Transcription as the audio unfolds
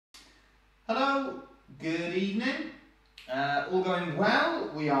Hello, good evening. All going well.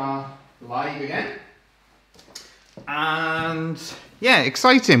 We are live again. And yeah,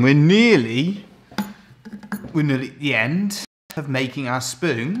 exciting. We're nearly at the end of making our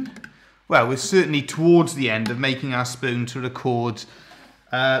spoon. Well, we're certainly towards the end of making our spoon to record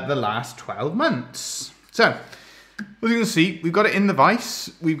the last 12 months. So, as you can see, we've got it in the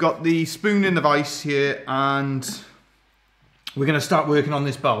vise. We've got the spoon in the vise here, and we're going to start working on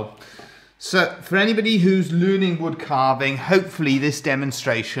this bowl. So, for anybody who's learning wood carving, hopefully this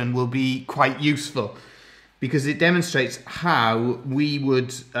demonstration will be quite useful, because it demonstrates how we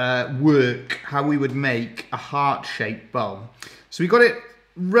would how we would make a heart-shaped bowl. So we got it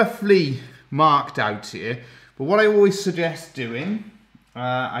roughly marked out here, but what I always suggest doing,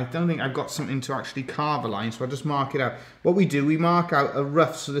 I don't think I've got something to actually carve a line, so I'll just mark it out. What we do, we mark out a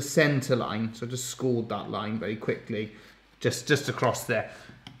rough sort of centre line, so I just scored that line very quickly, just across there.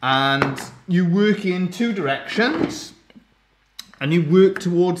 And you work in two directions, and you work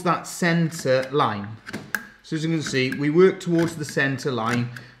towards that centre line. So as you can see, we work towards the centre line,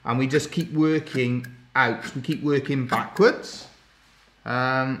 and we just keep working out. We keep working backwards.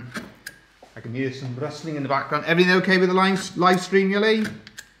 I can hear some rustling in the background. Everything okay with the live stream, Yelly?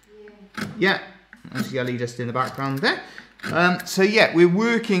 Yeah. There's Yelly just in the background there. So yeah, we're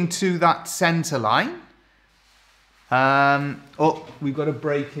working to that centre line. Oh, we've got a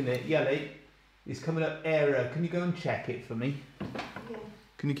break in it. Yelly, it's coming up error. Can you go and check it for me? Yeah.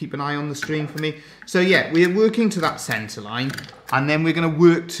 Can you keep an eye on the stream for me? So yeah, we're working to that centre line, and then we're going to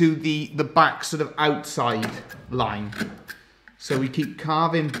work to the back sort of outside line. So we keep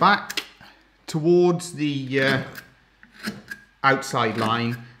carving back towards the outside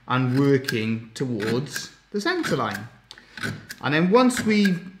line and working towards the centre line. And then once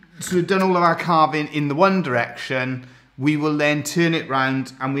we've sort of done all of our carving in the one direction, we will then turn it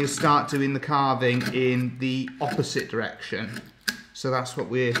round and we'll start doing the carving in the opposite direction. So that's what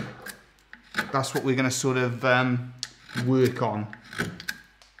we're going to sort of work on.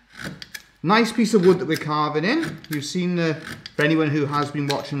 Nice piece of wood that we're carving in. You've seen for anyone who has been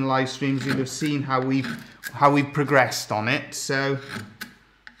watching the live streams, you'll have seen how we've progressed on it. So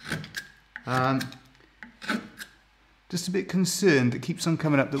just a bit concerned, it keeps on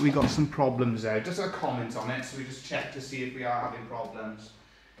coming up that we got some problems there. Just a comment on it, so we just check to see if we are having problems.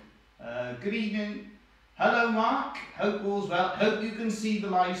 Good evening. Hello, Mark. Hope all's well. Hope you can see the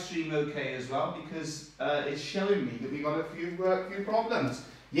live stream okay as well, because it's showing me that we got a few problems.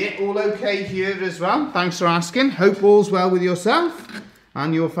 Yeah, all okay here as well. Thanks for asking. Hope all's well with yourself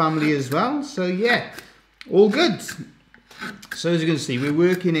and your family as well. So yeah, all good. So as you can see, we're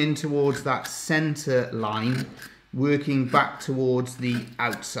working in towards that centre line, working back towards the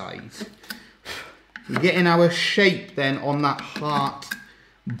outside. We're getting our shape then on that heart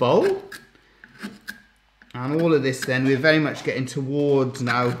bowl. And all of this then, we're very much getting towards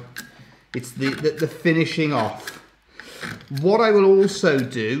now, it's the finishing off. What I will also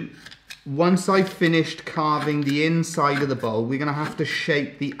do, once I've finished carving the inside of the bowl, we're going to have to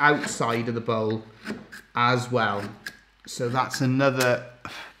shape the outside of the bowl as well. So that's another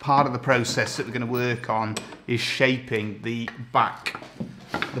part of the process that we're going to work on, is shaping the back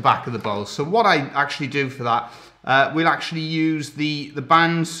of the bowl. So what I actually do for that, we'll actually use the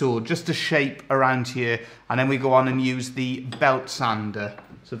bandsaw just to shape around here, and then we go on and use the belt sander.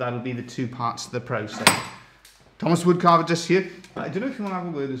 So that'll be the two parts of the process. Thomas Woodcarver just here. I don't know if you want to have a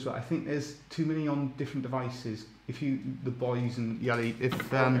word as well. I think there's too many on different devices. If you, the boys and Yali,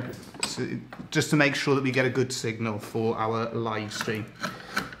 so just to make sure that we get a good signal for our live stream.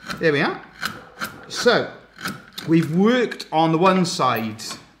 There we are. So we've worked on the one side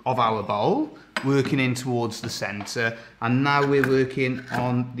of our bowl, working in towards the centre, and now we're working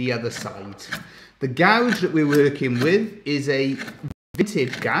on the other side. The gouge that we're working with is a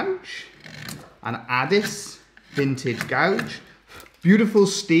vintage gouge, an Addis vintage gouge, beautiful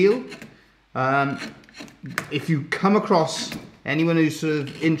steel. If you come across anyone who's sort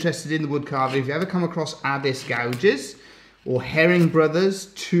of interested in the wood carving, if you ever come across Addis gouges or Herring Brothers,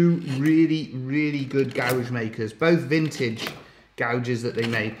 two really good gouge makers, both vintage gouges that they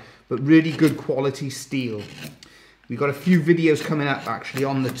made, but really good quality steel. We've got a few videos coming up actually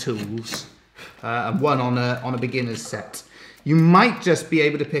on the tools, and one on a beginner's set. You might just be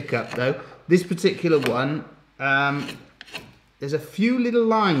able to pick up though, this particular one, there's a few little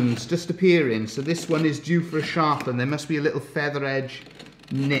lines just appearing, so this one is due for a sharpen. There must be a little feather edge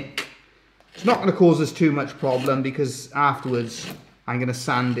nick. It's not going to cause us too much problem, because afterwards I'm going to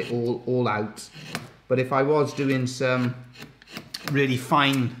sand it all out. But if I was doing some really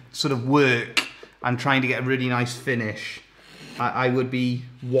fine sort of work and trying to get a really nice finish, I would be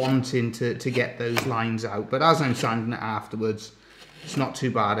wanting to get those lines out. But as I'm sanding it afterwards, it's not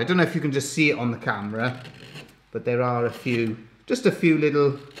too bad. I don't know if you can just see it on the camera, but there are a few, just a few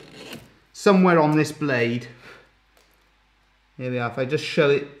little, somewhere on this blade. Here we are. If I just show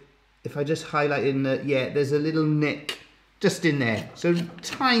it, if I just highlight in the, yeah, there's a little nick just in there. So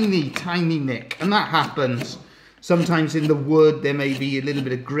tiny, tiny nick. And that happens. Sometimes in the wood, there may be a little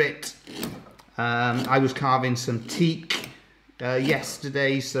bit of grit. I was carving some teak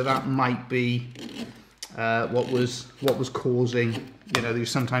yesterday, so that might be what was causing, you know, you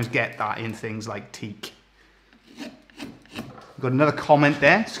sometimes get that in things like teak. Got another comment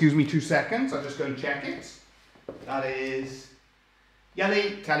there. Excuse me 2 seconds. I'll just go and check it. That is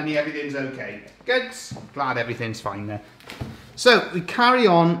Yelly telling me everything's okay. Good. Glad everything's fine there. So we carry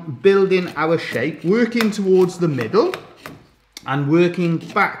on building our shape, working towards the middle and working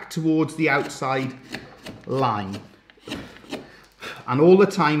back towards the outside line. And all the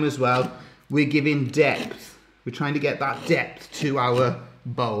time as well, we're giving depth. We're trying to get that depth to our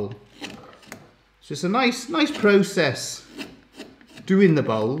bowl. So it's a nice process doing the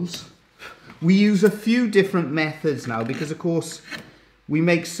bowls. We use a few different methods now because, of course, we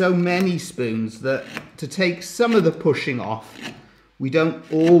make so many spoons that to take some of the pushing off, we don't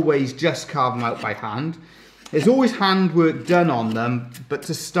always just carve them out by hand. There's always handwork done on them, but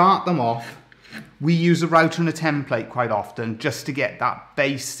to start them off, we use a router and a template quite often just to get that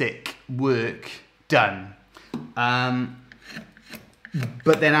basic work done. But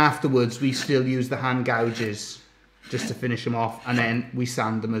then afterwards, we still use the hand gouges just to finish them off, and then we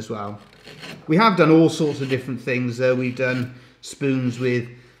sand them as well. We have done all sorts of different things though. We've done spoons with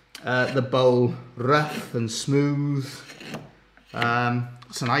the bowl rough and smooth.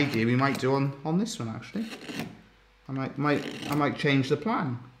 It's an idea we might do on this one actually. I might change the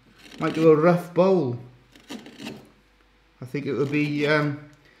plan. Might do a rough bowl. I think it would be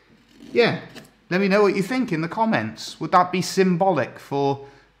yeah. Let me know what you think in the comments. Would that be symbolic for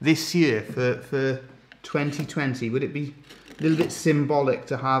this year, for 2020? Would it be a little bit symbolic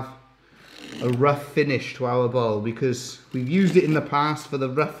to have a rough finish to our bowl? Because we've used it in the past for the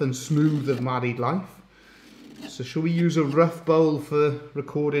rough and smooth of married life. So shall we use a rough bowl for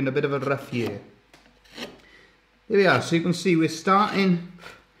recording a bit of a rough year? Here we are. So you can see we're starting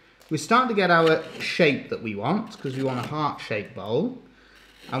to get our shape that we want, because we want a heart-shaped bowl.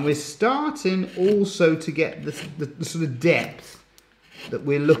 And we're starting also to get the sort of depth that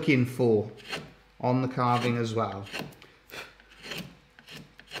we're looking for on the carving as well.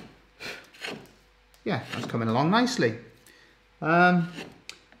 Yeah, that's coming along nicely. That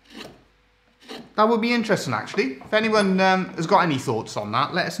would be interesting actually. If anyone has got any thoughts on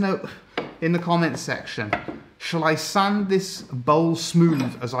that, let us know in the comments section. Shall I sand this bowl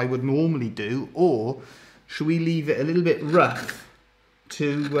smooth as I would normally do, or should we leave it a little bit rough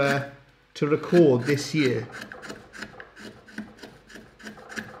to record this year?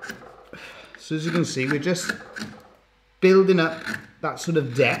 So as you can see, we're just building up that sort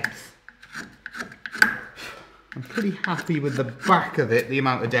of depth. I'm pretty happy with the back of it, the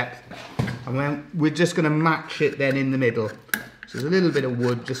amount of depth. And then we're just going to match it then in the middle. So there's a little bit of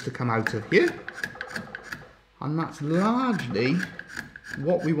wood just to come out of here. And that's largely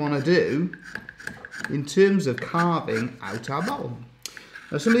what we want to do in terms of carving out our bowl.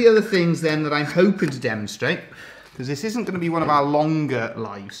 Now some of the other things then that I'm hoping to demonstrate, because this isn't going to be one of our longer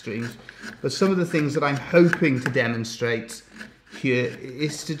live streams, but some of the things that I'm hoping to demonstrate here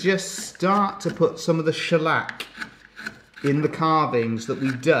is to just start to put some of the shellac in the carvings that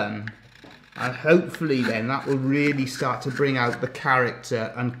we've done, and hopefully then that will really start to bring out the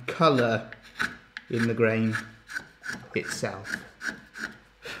character and colour in the grain itself.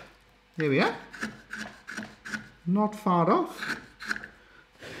 Here we are, not far off.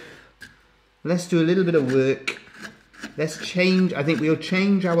 Let's do a little bit of work. Let's change, I think we'll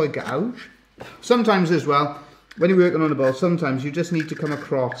change our gouge. Sometimes as well, when you're working on a bowl, sometimes you just need to come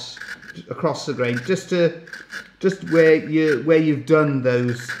across the grain, just where you've done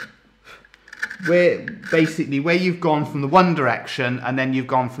those, where you've gone from the one direction and then you've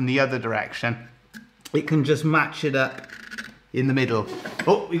gone from the other direction. It can just match it up in the middle.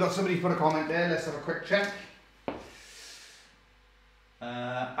 Oh, we got somebody put a comment there. Let's have a quick check.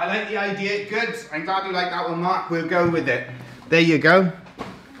 I like the idea. Good. I'm glad you like that one, Mark. We'll go with it. There you go.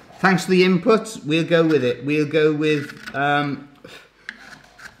 Thanks for the input. We'll go with it. We'll go with a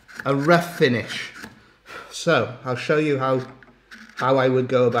rough finish. So I'll show you how I would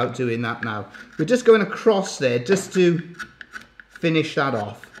go about doing that now. We're just going across there just to finish that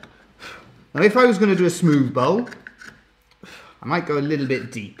off. Now if I was going to do a smooth bowl, I might go a little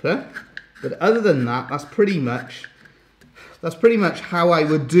bit deeper. But other than that, that's pretty much that's pretty much how I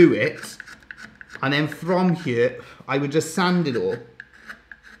would do it. And then from here, I would just sand it all.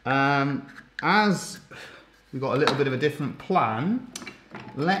 As we've got a little bit of a different plan,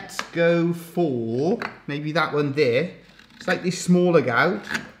 let's go for maybe that one there, slightly smaller gouge.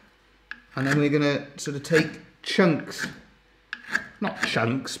 And then we're going to sort of take chunks, not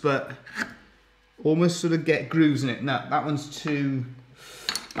chunks, but almost sort of get grooves in it. No, that one's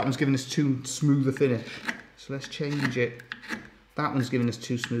giving us too smooth a finish. So let's change it. That one's giving us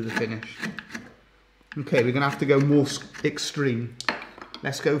too smooth a finish. Okay, we're going to have to go more extreme.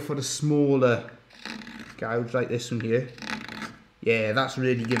 Let's go for the smaller gouge like this one here. Yeah, that's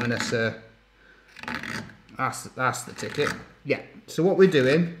really giving us a... That's the ticket. Yeah, so what we're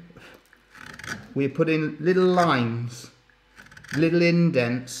doing, we're putting little lines, little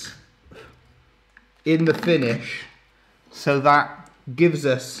indents in the finish, so that gives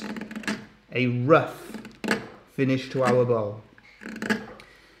us a rough finish to our bowl.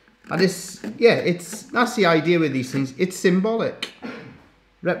 And this, yeah, that's the idea with these things. It's symbolic.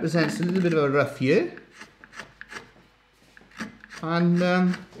 Represents a little bit of a rough year.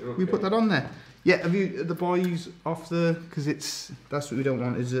 And we put that on there. Yeah, have you the boys off the, because that's what we don't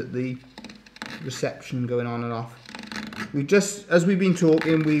want, is it the reception going on and off. We just, as we've been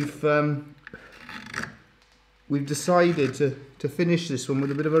talking, we've decided to finish this one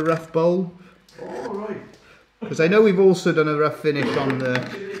with a bit of a rough bowl. All right. Because I know we've also done a rough finish on the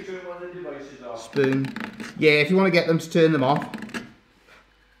spoon. Yeah, if you want to get them to turn them off.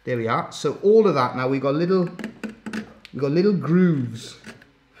 There we are. So all of that now, we've got little grooves.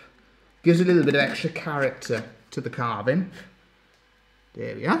 Gives a little bit of extra character to the carving.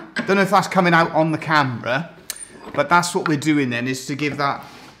 There we are. Don't know if that's coming out on the camera, but that's what we're doing then, is to give that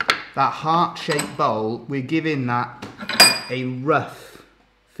heart-shaped bowl, we're giving that a rough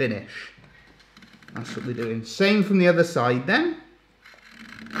finish. That's what we're doing. Same from the other side then.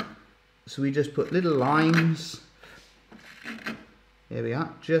 So we just put little lines. There we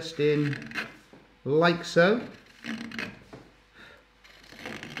are, just in like so.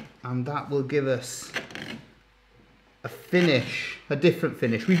 And that will give us a finish, a different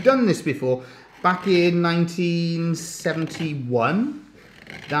finish. We've done this before. Back in 1971,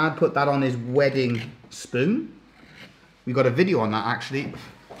 Dad put that on his wedding spoon. We've got a video on that actually,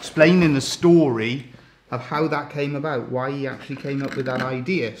 explaining the story of how that came about, why he actually came up with that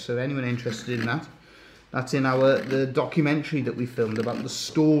idea. So anyone interested in that, that's in the documentary that we filmed about the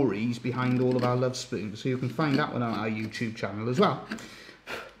stories behind all of our love spoons. So you can find that one on our YouTube channel as well.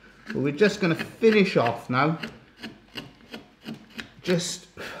 But we're just going to finish off now, just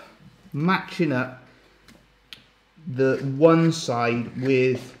matching up the one side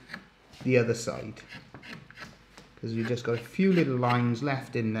with the other side, because we've just got a few little lines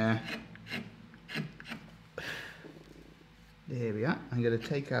left in there. There we are. I'm going to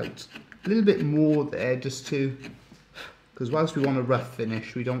take out a little bit more there, just to, because whilst we want a rough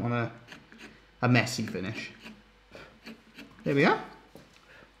finish, we don't want a messy finish. There we are.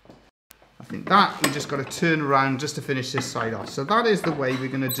 I think that we just got to turn around just to finish this side off. So that is the way we're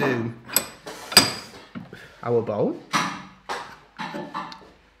going to do our bowl.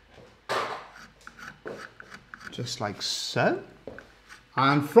 Just like so.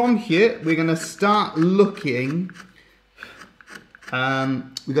 And from here we're going to start looking.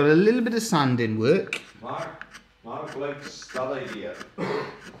 We've got a little bit of sanding work. Mark likes that idea.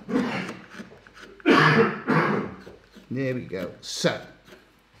 There we go. So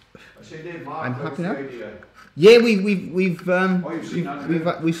I'm Mark happy now. Idea. Yeah, we've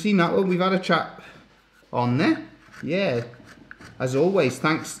seen that one. We've had a chat on there. Yeah, as always.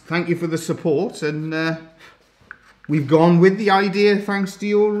 Thank you for the support, and we've gone with the idea thanks to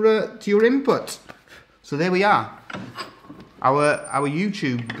your input. So there we are. Our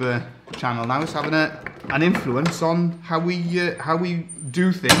YouTube channel now is having an influence on how we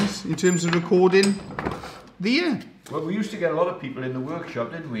do things in terms of recording the year. Well, we used to get a lot of people in the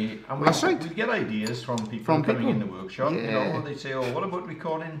workshop, didn't we? And That's right. We'd get ideas from people coming in the workshop. Yeah. You know, and they'd say, "Oh, what about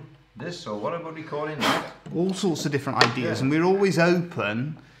recording this?" or "What about recording that?" All sorts of different ideas, Yeah. and we're always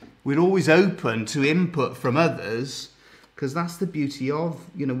open. We're always open to input from others, because that's the beauty of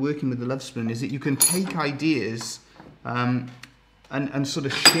working with the Lovespoon, is that you can take ideas and sort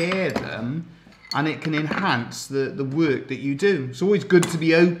of share them, and it can enhance the work that you do. It's always good to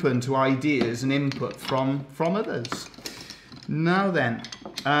be open to ideas and input from others. Now then,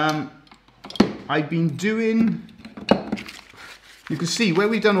 I've been doing, you can see where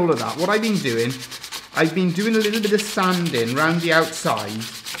we've done all of that, what I've been doing a little bit of sanding around the outside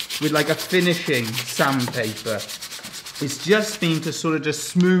with like a finishing sandpaper. It's just been to sort of just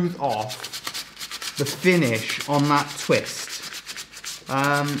smooth off the finish on that twist.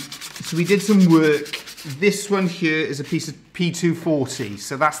 So we did some work. This one here is a piece of P240,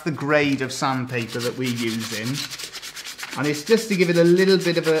 so that's the grade of sandpaper that we're using. And it's just to give it a little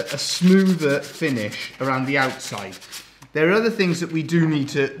bit of a smoother finish around the outside. There are other things that we do need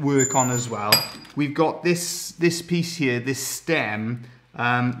to work on as well. We've got this piece here, this stem,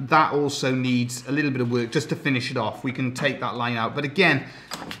 that also needs a little bit of work just to finish it off. We can take that line out. But again,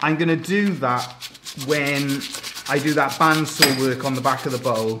 I'm going to do that when I do that bandsaw work on the back of the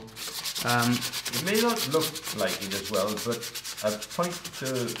bowl. It may not look like it as well, but a point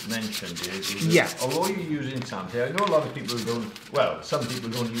to mention here is that although you're using sandpaper, I know a lot of people don't, well, some people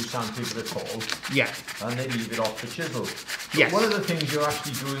don't use sandpaper at all. Yeah. And they leave it off the chisel. Yes. One of the things you're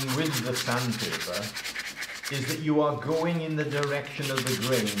actually doing with the sandpaper is that you are going in the direction of the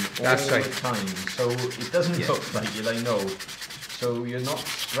grain all the time. So it doesn't look like it, I know. So you're not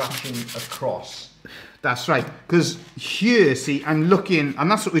scratching across. That's right, because here, see, I'm looking, and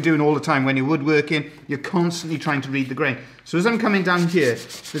that's what we're doing all the time when you're woodworking, you're constantly trying to read the grain. So as I'm coming down here,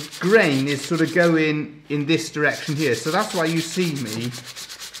 the grain is sort of going in this direction here. So that's why you see me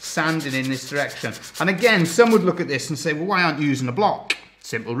sanding in this direction. And again, some would look at this and say, well, why aren't you using a block?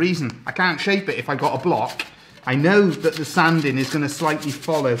 Simple reason, I can't shape it if I've got a block. I know that the sanding is going to slightly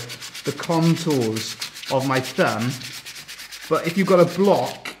follow the contours of my thumb, but if you've got a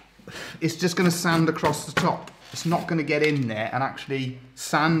block, it's just going to sand across the top. It's not going to get in there and actually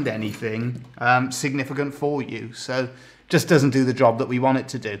sand anything significant for you. So just doesn't do the job that we want it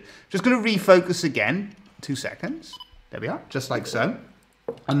to do. Just going to refocus again. 2 seconds. There we are, just like so.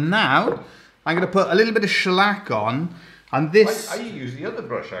 And now I'm going to put a little bit of shellac on. And this... I used the other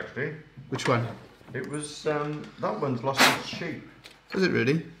brush actually. Which one? It was, that one's lost its shape. Was it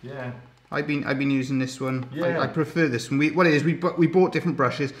really? Yeah. I've been using this one. Yeah. I prefer this one. What it is, we bought different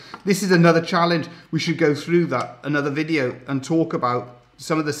brushes. This is another challenge. We should go through that, another video, and talk about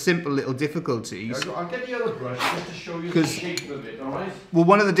some of the simple little difficulties. I'll get the other brush just to show you the shape of it, alright? Well,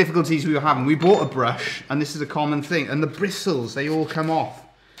 one of the difficulties we were having, we bought a brush, and this is a common thing, and the bristles, they all come off.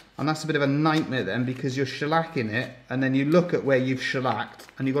 And that's a bit of a nightmare then, because you're shellacking it, and then you look at where you've shellacked,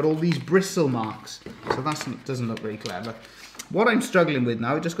 and you've got all these bristle marks. So that doesn't look very clever. What I'm struggling with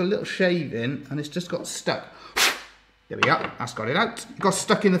now, I just got a little shave in, and it's just got stuck. There we go, that's got it out. It got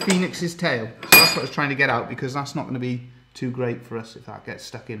stuck in the phoenix's tail. So that's what I was trying to get out, because that's not going to be too great for us if that gets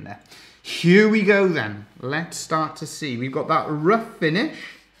stuck in there. Here we go then. Let's start to see. We've got that rough finish.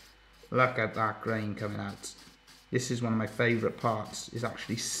 Look at that grain coming out. This is one of my favourite parts, is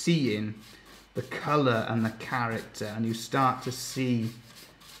actually seeing the colour and the character. And you start to see,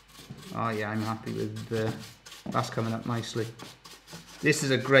 oh yeah, I'm happy with the... That's coming up nicely. This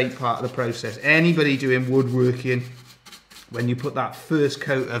is a great part of the process. Anybody doing woodworking, when you put that first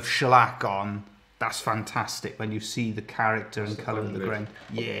coat of shellac on, that's fantastic when you see the character and colour of the grain.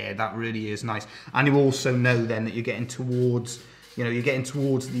 Yeah, that really is nice. And you also know then that you're getting towards, you're getting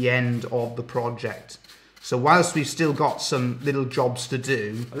towards the end of the project. So whilst we've still got some little jobs to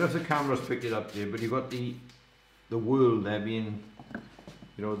do. I don't know if the camera's picked it up here, but you've got the world there being,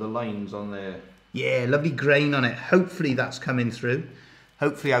 the lines on there. Yeah, lovely grain on it. Hopefully that's coming through.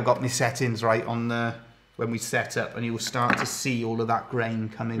 Hopefully I've got my settings right on the when we set up, and you'll start to see all of that grain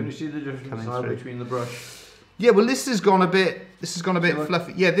coming. Can you see the difference between the brush? Yeah, well this has gone a bit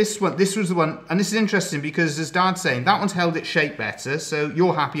fluffy. Yeah, this was the one, and this is interesting because as Dad's saying, that one's held its shape better, so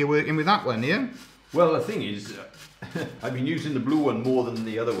you're happier working with that one, yeah? Well, the thing is, I've been using the blue one more than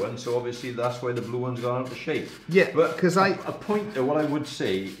the other one, so obviously that's why the blue one's gone out of shape. Yeah, but because a pointer, what I would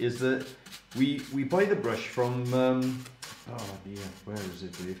say is that we buy the brush from oh dear, where is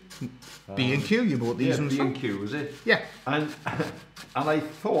it, Dave? B&Q, you bought these ones from? B&Q, was it? Yeah. And I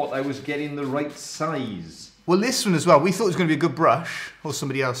thought I was getting the right size. Well, this one as well, we thought it was going to be a good brush. Or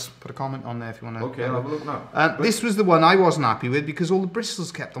somebody else put a comment on there if you want to. Okay, I'll have a look now. This was the one I wasn't happy with because all the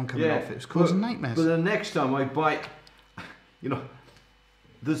bristles kept on coming off. It was causing nightmares. But the next time I buy,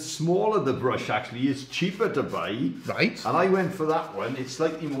 the smaller the brush actually is cheaper to buy. Right. And I went for that one. It's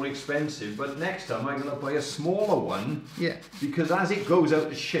slightly more expensive, but next time I'm going to buy a smaller one. Yeah. Because as it goes out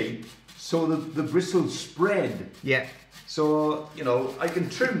of shape, so the bristles spread. Yeah. So, I can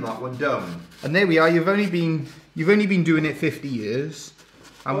trim that one down. And there we are. You've only been doing it 50 years.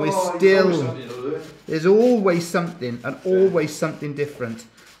 And we're still... There's always something, and always something different.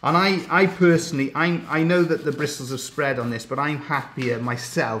 And I personally, I know that the bristles have spread on this, but I'm happier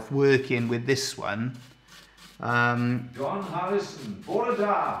myself working with this one. Don Harrison,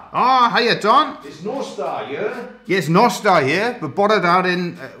 Borodar. Ah, hiya, Don. It's Nostar here. Yes, Nostar here, but Borodar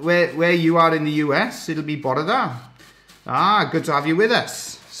in where you are in the US, it'll be Borodar. Ah, good to have you with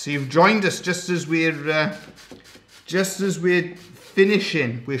us. So you've joined us just as we're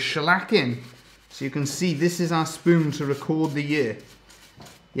finishing, we're shellacking. So you can see this is our spoon to record the year.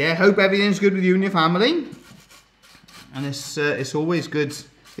 Yeah, hope everything's good with you and your family. And it's always good.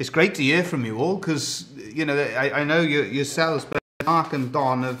 It's great to hear from you all because, you know, I know yourselves, but Mark and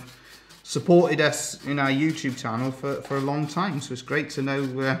Don have supported us in our YouTube channel for a long time. So it's great to know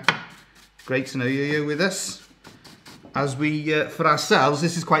you're here with us. As we, for ourselves,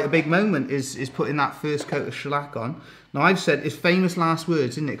 this is quite a big moment, is putting that first coat of shellac on. Now I've said, it's famous last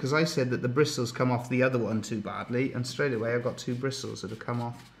words, isn't it? Because I said that the bristles come off the other one too badly, and straight away I've got 2 bristles that have come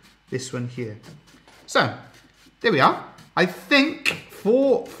off this one here. So, there we are. I think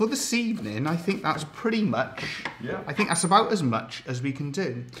for this evening, I think that's pretty much, I think that's about as much as we can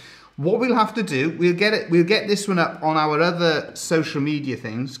do. What we'll have to do, we'll get this one up on our other social media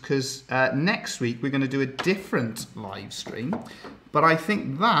things, because next week we're going to do a different live stream. But I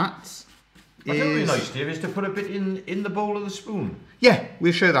think that I think it'd be nice, Dave, is to put a bit in the bowl of the spoon. Yeah,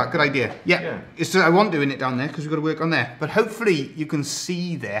 we'll show that. Good idea. Yeah. It's I want doing it down there because we've got to work on there. But hopefully you can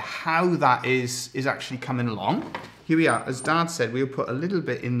see there how that is actually coming along. Here we are. As Dad said, we'll put a little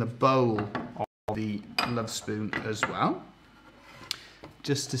bit in the bowl of the Lovespoon as well,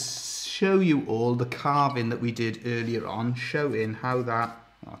 just to show you all the carving that we did earlier on, showing how that.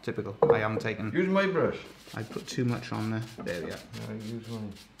 Oh, typical. I haven't taken. Use my brush. I put too much on there. There we are. Use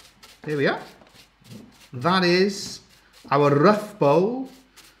mine. There we are. That is our rough bowl,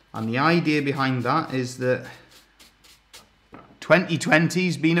 and the idea behind that is that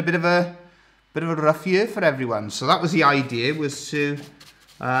 2020's been a bit of a rough year for everyone. So that was the idea, was to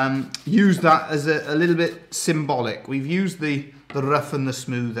use that as a little bit symbolic. We've used the rough and the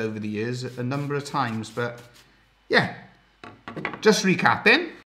smooth over the years a number of times, but yeah. Just recapping.